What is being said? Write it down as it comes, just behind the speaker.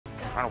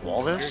Trying to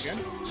wall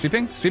this.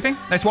 Sweeping.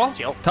 Nice wall.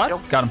 Kill.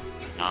 Todd. Got him.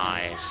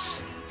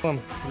 Nice. Come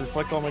on,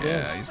 reflect all my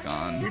damage. Yeah, he's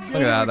gone. Look at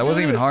that. That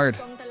wasn't even hard.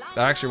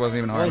 That actually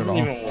wasn't even hard at all.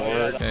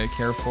 Okay,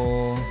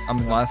 careful.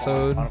 I'm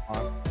lassoed.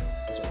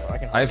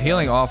 I have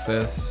healing off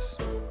this.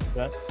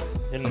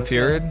 I'm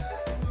feared.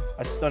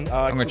 I stun.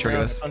 I'm gonna trigger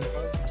this.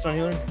 I stun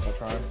healer. I'll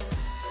try.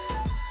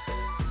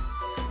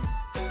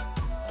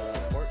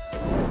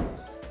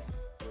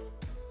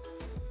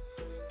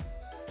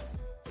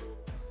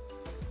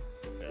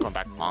 Going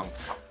back monk.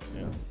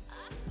 Yeah.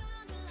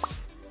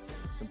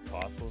 It's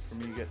impossible for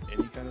me to get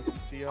any kind of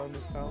CC out in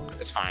this palace.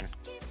 It's fine.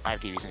 I have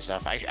DVs and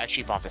stuff. I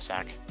sheep off the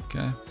stack.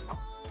 Okay.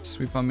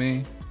 Sweep on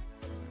me.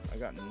 I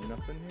got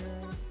nothing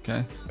here.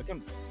 Okay. I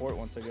can port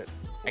once I get.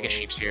 I get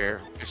sheeps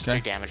here. It's 3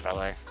 damage, by the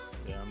way.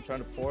 Yeah, I'm trying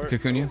to port.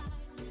 Cocoon you.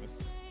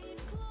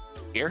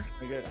 Here?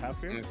 I get half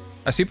here.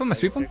 I sweep him.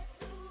 Can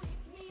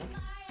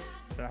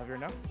I have here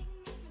now?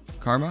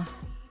 Karma.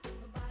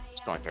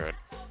 Just going through it.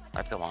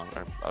 I feel long.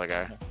 Other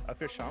guy. I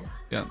feel Sham.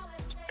 Yeah.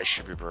 It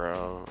should be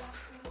bro.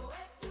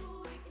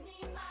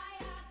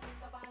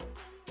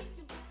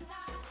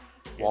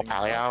 Wall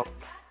pally out.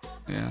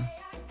 Yeah.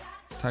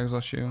 Tiger's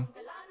lost you.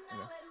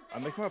 Okay.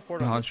 I'm making my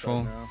port on Hodge this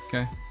full. side now.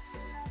 Okay.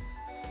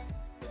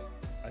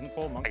 I can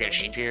pull monk. I get a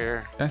sheep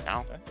here. Okay.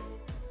 Now. Okay.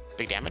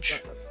 Big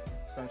damage.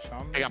 Stun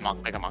Sham. I got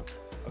monk.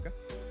 Okay.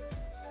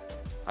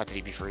 I have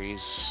to DB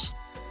freeze.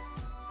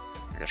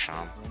 I got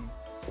Sham.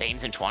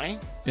 Bane's in 20.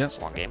 Yep. It's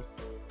a long game.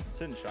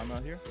 Sitting Sham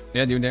out here.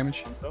 Yeah, doing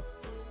damage. On stuff.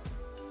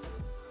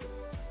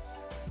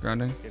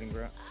 Grounding. Getting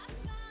ground.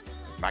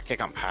 My kick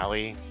on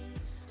pally.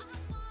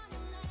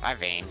 I have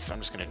veins, so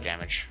I'm just gonna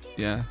damage.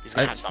 Yeah. He's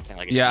gonna have something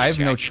like a Yeah, I have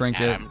DC. no keep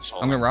trinket. Adam I'm soloing.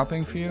 gonna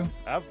ropping for you.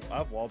 I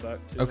have wall back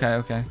too.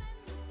 Okay.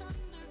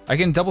 I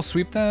can double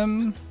sweep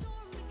them.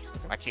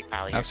 I kick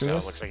pally, After so it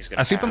this. looks like he's gonna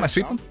I sweep him. pass.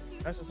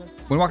 Nice.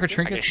 Windwalker I get a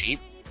trinkets. sheep.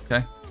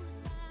 Okay.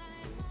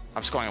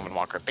 I'm just going on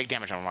Windwalker. Big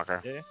damage on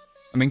Windwalker. Yeah.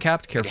 I'm in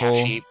capped. Big Careful.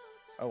 half sheep.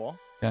 Oh wall.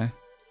 Okay.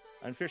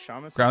 I fear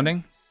Shaman.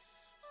 Grounding.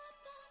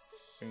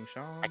 Getting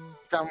Sham.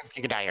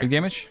 You can die here. Big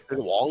damage. Through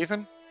the wall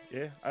even?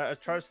 Yeah. I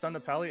try to stun the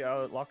pally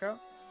out lockout.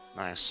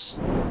 Nice.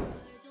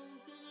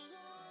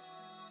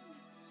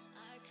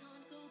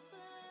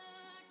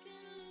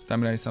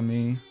 Diamond ice on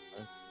me.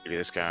 Give you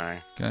this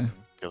guy. Okay.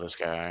 Kill this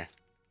guy.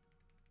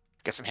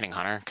 Guess I'm hitting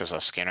Hunter because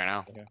of skin right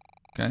now.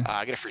 Okay.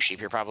 I get a free sheep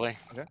here probably.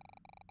 2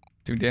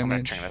 I'm gonna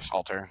damage. train this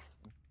altar.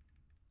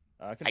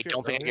 I I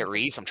don't think I get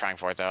Reese. I'm trying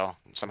for it though.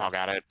 Somehow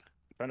got it.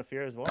 Trying to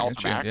fear as well. I'll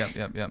Altar back. back.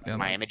 Yep.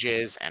 My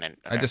images and then.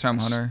 I disarm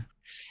Hunter.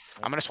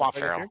 I'm gonna swap I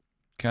get Pharaoh. here.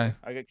 Okay.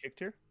 I get kicked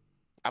here.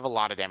 I have a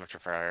lot of damage for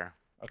Pharaoh.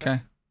 Okay.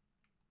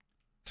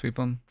 Sweep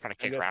him. Trying to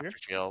kick get Raptor here?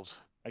 Shield.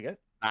 I get.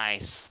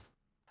 Nice.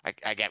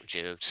 I get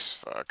juked.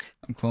 Fuck.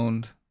 I'm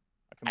cloned.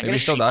 I Maybe get a he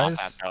still sheep off dies?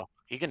 that, though.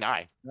 He can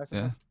die. Nice.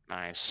 Yeah.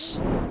 Nice.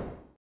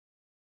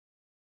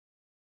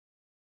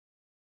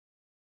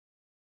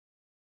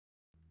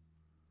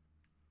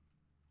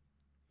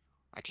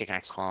 I kick an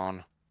X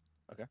clone.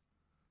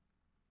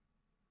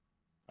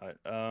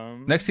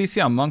 Alright. Next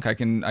CC on Monk, I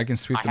can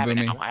sweep I the have it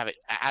Boomy. now. I have it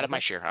out of my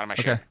shear. Out of my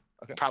Okay. shear.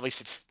 Okay. Probably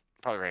sits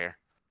right here.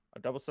 I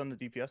double stun the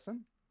DPS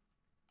then.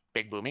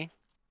 Big Boomy.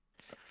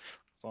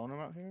 Slowing him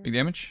out here. Big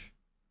damage.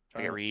 I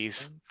get Trying to Reese.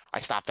 stun. I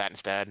stop that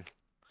instead.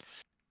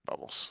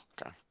 Bubbles.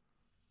 Okay.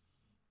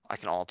 I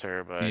can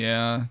alter, but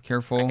Yeah. I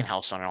Careful. can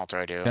Hellstone and alter.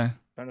 I do. Okay.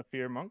 Trying to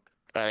fear monk.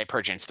 They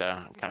purge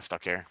insta. I'm kind of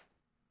stuck here.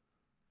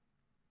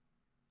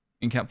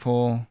 In cap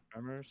full.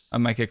 Armors. I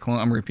might get cloned.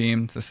 I'm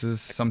rebeamed. This is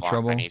some Block if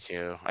trouble. I need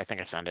to. I think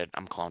I send it.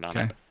 I'm cloned on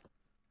Okay. it.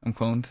 I'm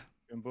cloned.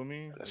 And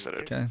Boomy. That's it.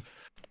 Okay.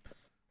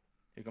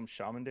 Here comes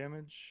Shaman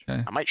damage.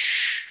 Okay. I might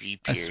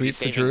sheep I here. sweep He's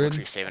the saving, looks druid. like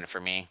he's saving it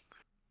for me.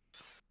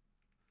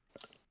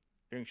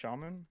 Fearing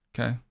Shaman.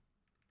 Okay.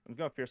 I'm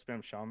gonna fear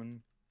spam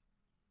Shaman.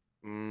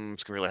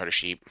 It's gonna be really hard to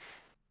sheep.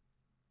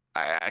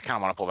 I kind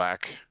of want to pull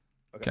back.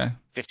 Okay.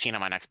 15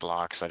 on my next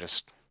block, so I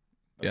just.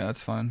 Yeah,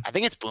 that's fine. I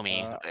think it's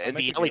Boomy. I'll The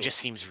make a Ellie deal. just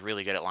seems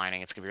really good at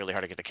lining. It's gonna be really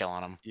hard to get the kill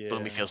on him. Yeah.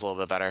 Boomy feels a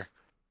little bit better.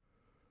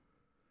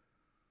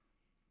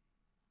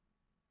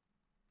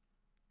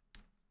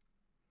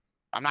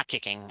 I'm not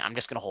kicking. I'm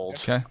just gonna hold.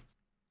 Okay.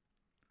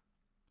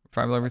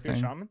 Revival I fear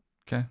everything. Shaman.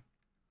 Okay.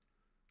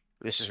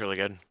 This is really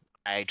good.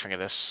 I trinket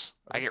this.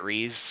 I get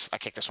Reese. I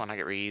kick this one. I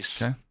get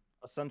Reese. Okay.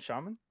 A stun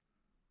Shaman.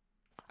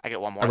 I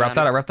get one more. I wrap then.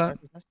 that. I wrap that.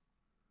 Nice.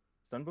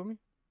 Stun Boomy.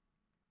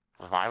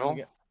 Revival.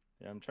 Yeah,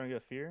 I'm trying to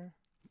get a fear.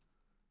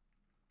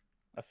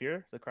 A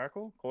fear. The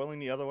crackle. Coiling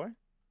the other way.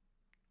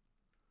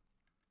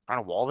 Trying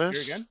to wall Fear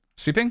this. again.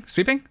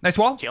 Sweeping. Nice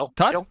wall. Kill.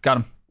 Todd. Kill. Got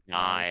him.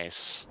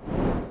 Nice.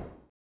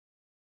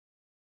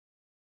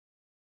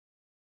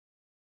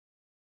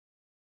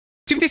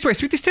 Sweep these two.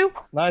 Sweep these two.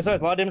 Nice. A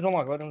lot of damage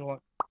unlock. Trying to Oh,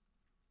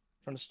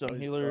 stun he's still out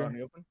in healer.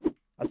 the open.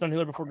 I stun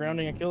healer before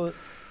grounding and kill it.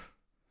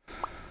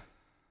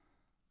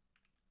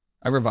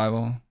 I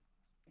revival.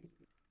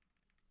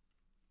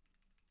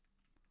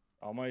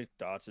 All my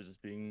dots are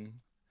just being.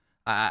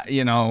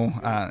 You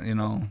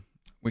know,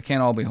 we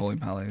can't all be holy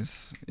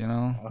pallies. You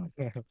know,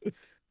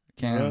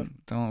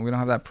 can't. Don't. We don't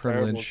have that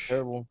privilege.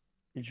 Terrible.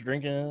 He's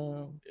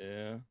drinking.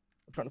 Yeah.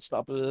 I'm trying to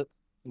stop it.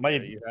 My,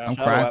 Yeah, you have. I'm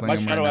shadow, crackling my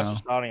him shadow right after now.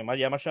 stopping him.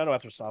 My shadow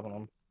after stopping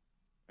him.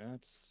 Yeah,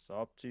 it's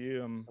up to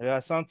you. Yeah,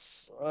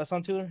 sounds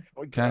Taylor.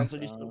 Okay.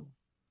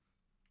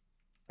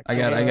 I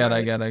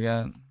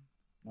got.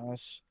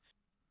 Nice.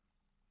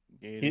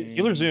 Gating.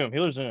 Healer zoom.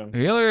 Healer zoom.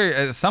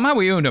 Healer, somehow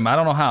we owned him. I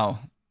don't know how,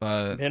 I'm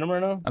but hitting him right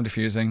now. I'm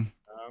diffusing.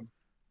 Um,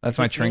 That's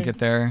You my keep doing- trinket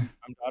there.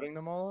 I'm dotting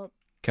them all up.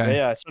 Okay.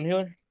 Yeah, stun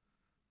healer.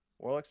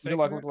 Warlock's Good taking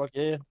luck, it. look.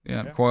 Yeah.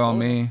 Yeah, Yeah, coil on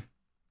hold it. me.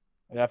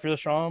 Yeah, I feel the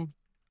strong.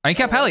 I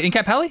incap Pally.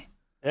 Incap Pally.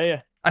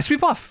 Yeah. I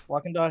sweep off.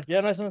 Walk and die.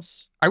 Yeah,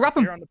 nice. I wrap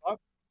Here him. on the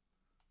top.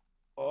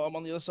 Oh, I'm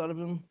on the other side of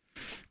him.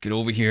 Get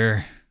over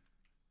here.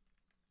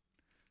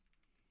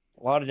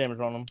 A lot of damage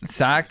on him.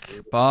 Sack.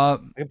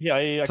 Bob. I can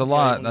PIE. That's a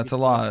lot. That's a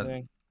lot.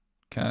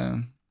 Okay.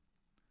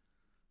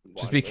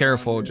 Just be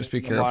careful. Just be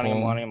I'm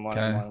careful. lining.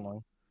 Okay.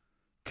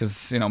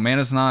 Because, you know,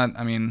 mana's not,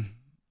 I mean,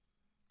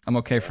 I'm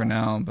okay for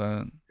now,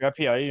 but. Got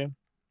PIE you.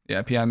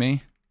 Yeah, PI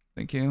me.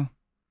 Thank you.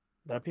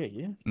 Did I PIE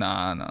you?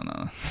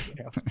 Nah.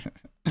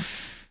 Yeah.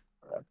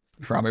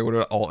 Probably would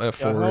have alt F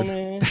Yeah, forward.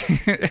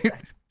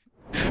 homie.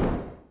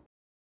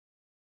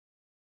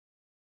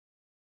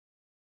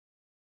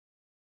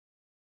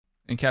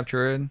 And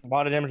capture it. A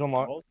lot of damage on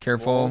lock.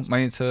 Careful. Walls.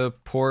 Might need to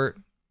port.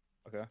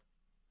 Okay.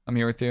 I'm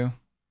here with you.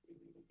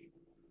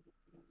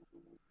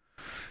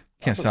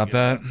 Can't stop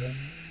that.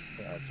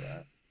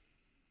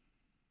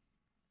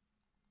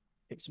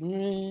 Fix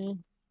me.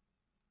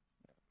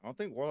 I don't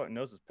think Warlock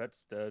knows his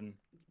pet's dead.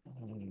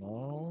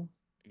 No.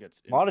 He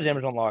gets A lot of instant-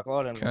 damage on lock. A lot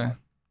of damage. Okay. On lock.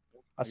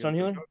 I stun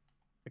healer.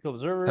 I kill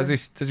observer.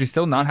 Does he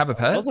still not have a That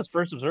pet? was his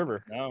first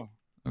observer. No,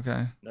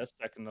 Okay. that's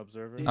second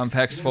observer.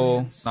 Peck's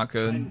full. Not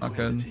good. Not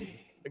good.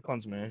 It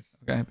cleanse me.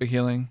 Okay. Big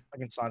healing. I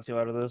can silence you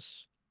out of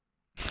this.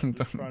 The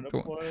Just trying to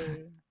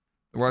play.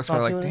 Warlock's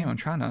probably like, Constantly. damn, I'm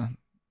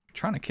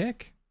trying to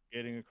kick.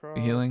 Getting across.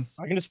 Big healing.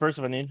 I can disperse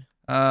if I need.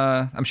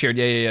 I'm shared.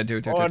 Yeah. Do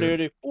it. Oh,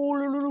 dude.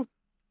 Oh,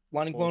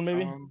 lining Full clone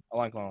maybe. charm. I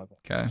line clone.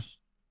 Okay.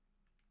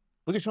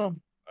 Look at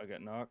Sean. I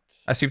get knocked.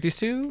 I sweep these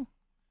two.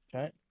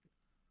 Okay.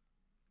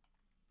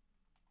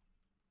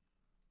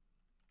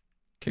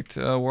 Kicked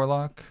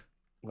Warlock.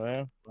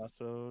 Yeah.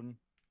 Lassoed.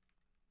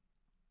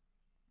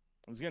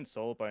 I was getting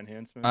soloed by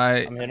enhancement.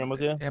 I'm hitting him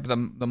with you. Yeah, but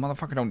the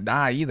motherfucker don't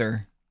die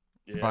either.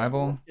 Yeah.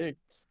 Revival. Very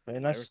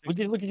nice.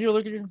 Everything's- Look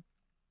at you.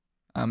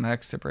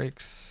 Hex to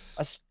breaks.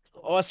 I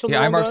still He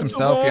know ironbarks that.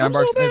 himself. So He bad,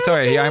 ironbarks. so bad, It's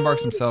alright. He so ironbarks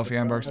bad. himself. He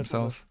ironbarks That's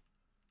himself.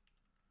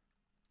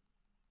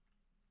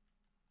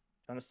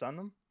 Trying to stun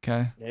them.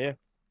 Okay. Yeah. It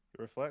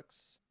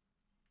reflects.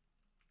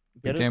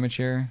 Big Get it? damage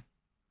here.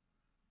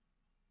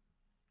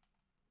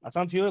 I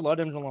sound healer. A lot of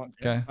damage on lock.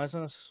 Okay. Nice.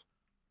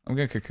 I'm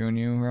gonna cocoon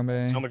you,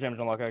 Rambe. So much damage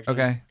on lock actually.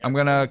 Okay. I'm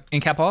gonna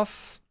incap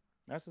off.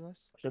 Nice.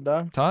 Nice. Should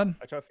die. Todd.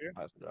 I try fear.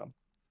 Nice job.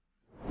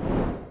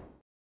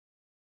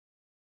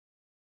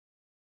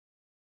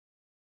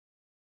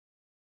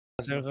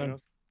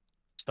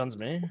 Stuns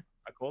me.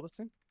 I call this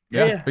thing.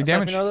 Yeah. Big that's how I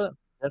damage. know that.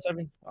 That's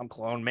everything. I'm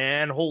clone,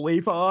 man. Holy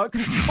fuck.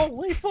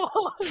 Holy fuck.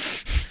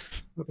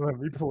 Let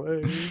me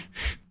play.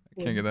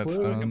 Can't get that Play.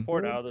 stun.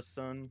 Poured out of the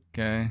stun.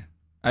 Okay.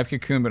 I have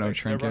cocoon, but no Wait,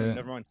 trinket.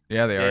 Never mind.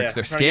 Yeah, they are. Cause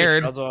they're I'm trying to get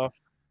scared. shrouds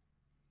off.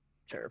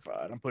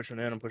 Terrified. I'm pushing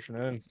in.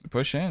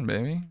 Push in,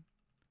 baby.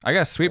 I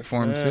got a sweep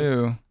for him Pushing in.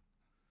 too.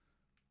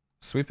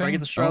 Sweeping. Trying to get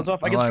the shrouds Oh,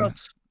 off. I get lied.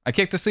 shrouds. I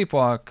kicked the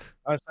sleepwalk.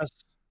 Nice.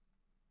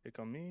 Pick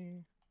on me.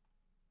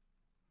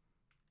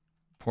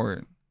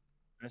 Port.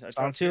 Nice. I try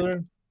Sound fear.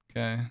 sealer.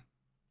 Okay.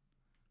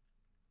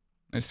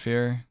 Nice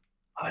fear.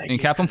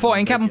 Incap him full.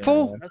 Incap him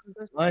full.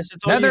 Nice.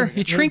 It's all Nether. you.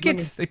 He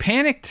trinkets. They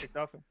panicked. Picked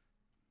off.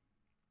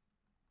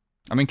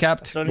 I'm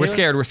incapped. Stun We're healer?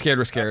 scared.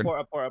 We're scared.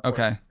 I pour.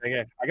 Okay.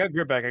 Okay. I got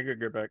grip back.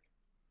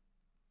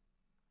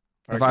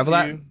 Revival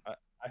that.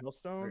 I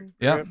Hellstone.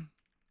 Yep.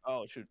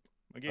 Oh shoot.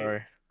 My game.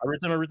 Sorry. I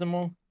ripped them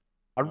all.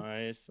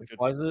 Nice. He Good.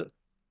 flies it.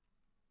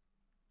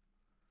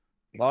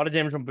 A lot of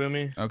damage on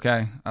Boomy.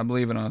 Okay. I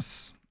believe in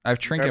us. I have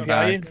trinket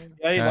Yeah, back.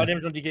 Yeah, a lot Okay.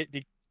 of damage on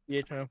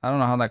DH now. I don't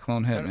know how that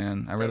clone hit, Got it.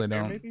 man. I Got really it there,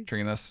 don't. maybe?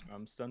 Drinking this.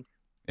 I'm stunned.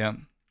 Yeah.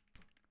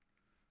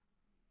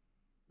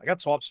 I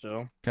got swap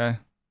still. Okay.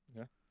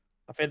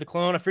 I fade the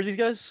clone. I fear these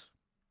guys.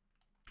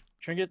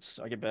 Trinkets.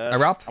 I get bad. I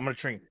wrap. I'm gonna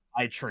trinket.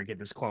 I trinket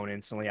this clone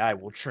instantly. I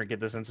will trinket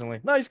this instantly.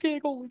 Nice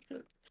kick. Holy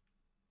shit.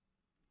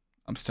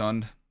 I'm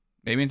stunned.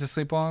 Maybe into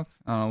sleepwalk.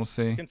 I don't know. We'll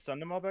see. You can stun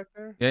them all back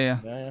there.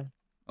 Yeah. Yeah.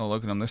 Oh,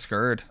 look at them. They're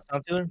scared.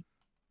 Sound sealer.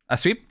 I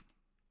sweep.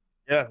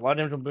 Yeah, a lot of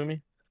damage on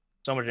Boomy.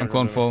 So much damage.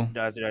 clone on Boomy. full. He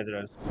dies. He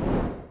dies.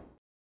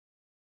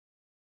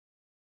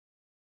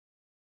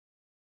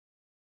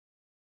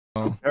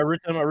 Oh. I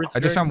root them. I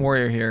just found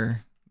warrior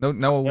here. No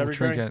Yeah, return.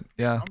 trinket.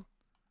 Yeah.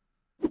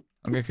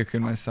 I'm gonna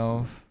cocoon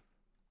myself.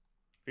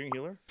 Being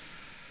healer.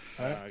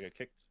 Alright. I got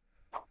kicked.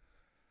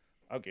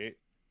 I'll gate.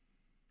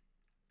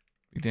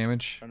 Big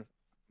damage.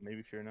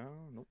 Maybe fear now.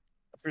 Nope.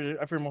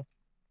 I fear more.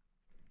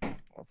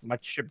 My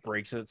ship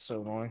breaks it. It's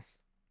so annoying.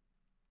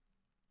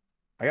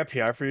 I got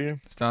PI for you.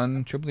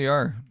 Stun. Triple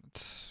ER.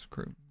 It's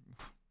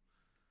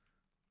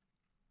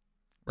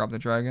rob the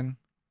dragon.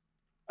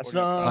 That's Or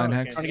you- not. Line I'm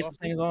hex. trying to get the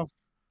things off.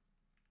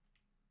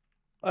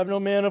 I have no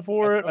mana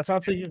for it. I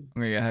sound like you.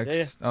 I'm gonna get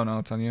Hex. Oh no,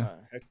 it's on you.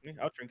 Hex me.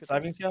 I'll drink it.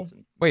 Siphoning skill?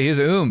 Wait, he's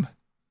Oom.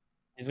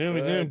 He's Zoom.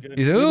 He's Zoom.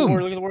 He's Look at the Oom.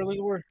 ward. Look at the ward. Look at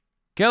the ward.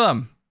 Kill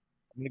him.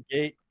 I'm gonna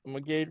gate. I'm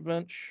gonna gate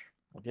bench.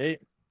 Okay.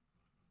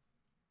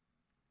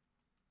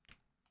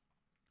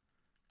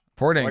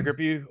 Porting. I grip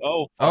you.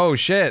 Oh. Fuck. Oh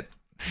shit.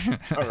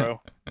 Uh-oh.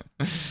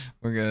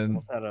 We're good.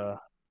 Almost had a.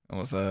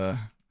 Almost a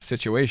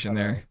situation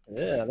there.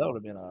 Yeah, that would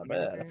have been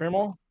bad. A fair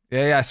mall.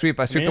 Yeah, I sweep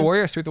the Command?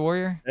 warrior. I sweep the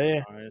warrior. Yeah.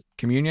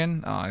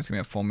 Communion. Oh, he's gonna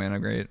have full mana.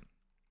 Great.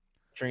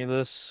 Drink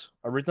this.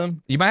 I read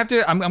them. You might have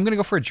to. I'm gonna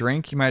go for a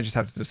drink. You might just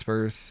have to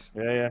disperse.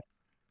 Yeah.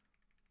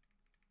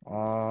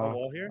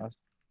 Wall here.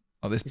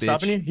 Oh, this He's bitch.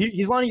 stopping you.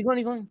 He's lying. He's lying.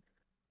 He's lying.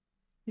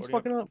 He's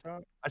 40 fucking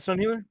up. I stun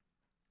healer.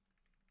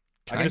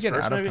 Can I get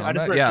out of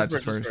combat? Yeah,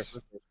 disperse.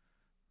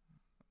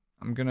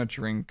 I'm gonna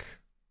drink.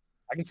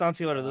 I can sound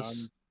healer to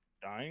this.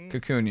 Dying.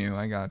 Cocoon you.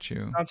 I got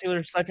you. Sound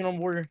healer. Siphon on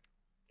warrior.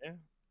 Yeah.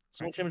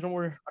 Soul damage on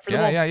warrior.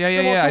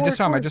 Yeah. I just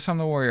saw him. I just saw him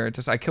the warrior.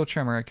 I kill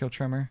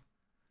Tremor.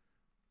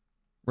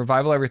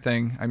 Revival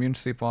everything. I'm immune to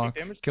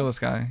sleepwalk. Kill this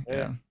guy.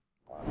 Yeah.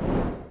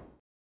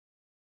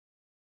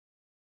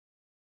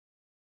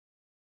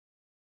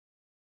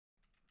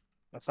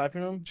 Aside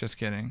from him, Just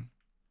kidding.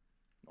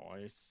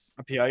 Nice.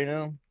 I PI you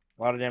now.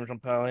 A lot of damage on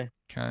Pally.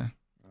 Okay.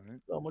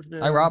 So much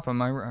damage. I rob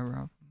him. I rob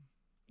him.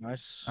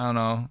 Nice. I don't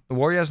know. The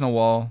warrior has no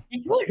wall.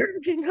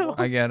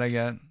 I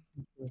get.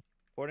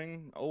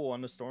 Porting. Oh,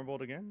 on the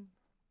Stormbolt again.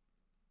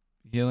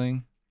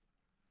 Healing.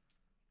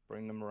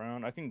 Bring them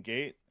around. I can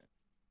gate.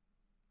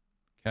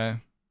 Okay.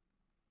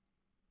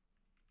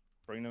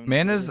 Bring them.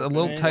 Mana's a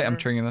little tight. I'm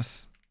Commander. triggering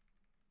this.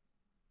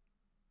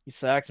 He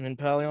sacks him in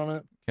Pally on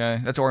it.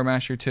 Okay. That's Aura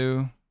Master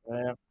too.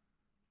 Yeah.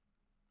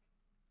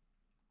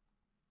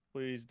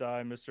 Please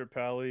die, Mr.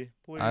 Pally.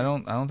 Please. I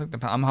don't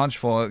think I'm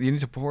hunchful. You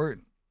need to port.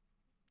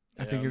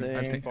 I think I'm you're.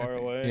 I dang think. far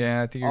away.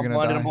 Yeah, I think you're I'm gonna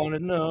blinded. I'm die.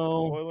 blinded.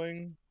 No.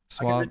 Boiling.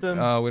 Swap. read them.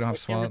 Oh, we don't I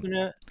have can't read swap. them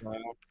yet. Wow.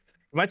 You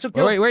might took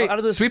Wait. out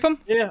of this. Sweep him.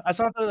 Yeah, I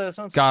saw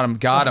that.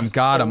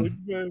 Got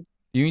him.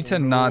 You need to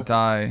not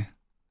die.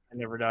 I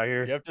never die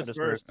here. You have to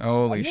disperse.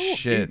 Holy know,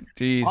 shit.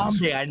 Jesus.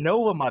 Harambe, I know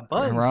what my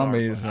buttons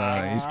Harambe's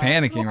he's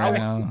panicking right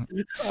now.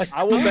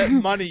 I will bet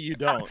money you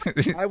don't.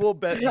 I will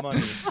bet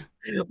money.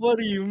 What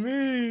do you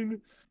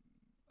mean?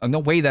 Oh, no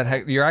way that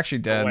heck you're actually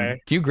dead.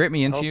 way. Can you grip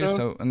me into you?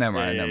 Also? So never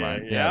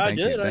mind. Yeah, I thank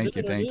did, you. I Thank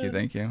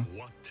did. you.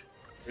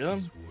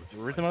 Really?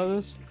 Rhythm out of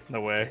this?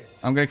 No way.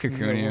 I'm gonna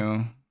cocoon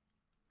you.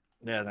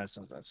 Yeah, that's.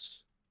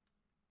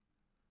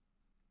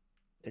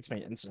 It's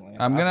me instantly.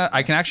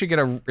 I can actually get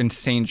a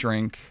insane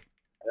drink.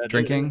 Yeah,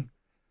 Drinking.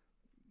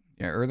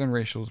 Yeah, Earthen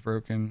Racial's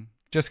broken.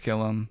 Just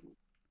kill him.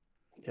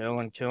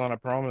 Killing, I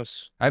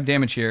promise. I have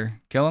damage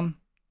here. Kill him.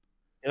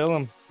 Kill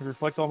him.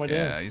 Reflect all my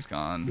damage. Yeah, he's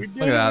gone. We Look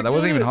did at it, that. we That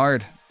wasn't did even it.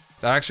 hard.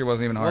 That actually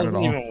wasn't even hard at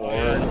all. Wasn't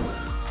even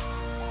hard.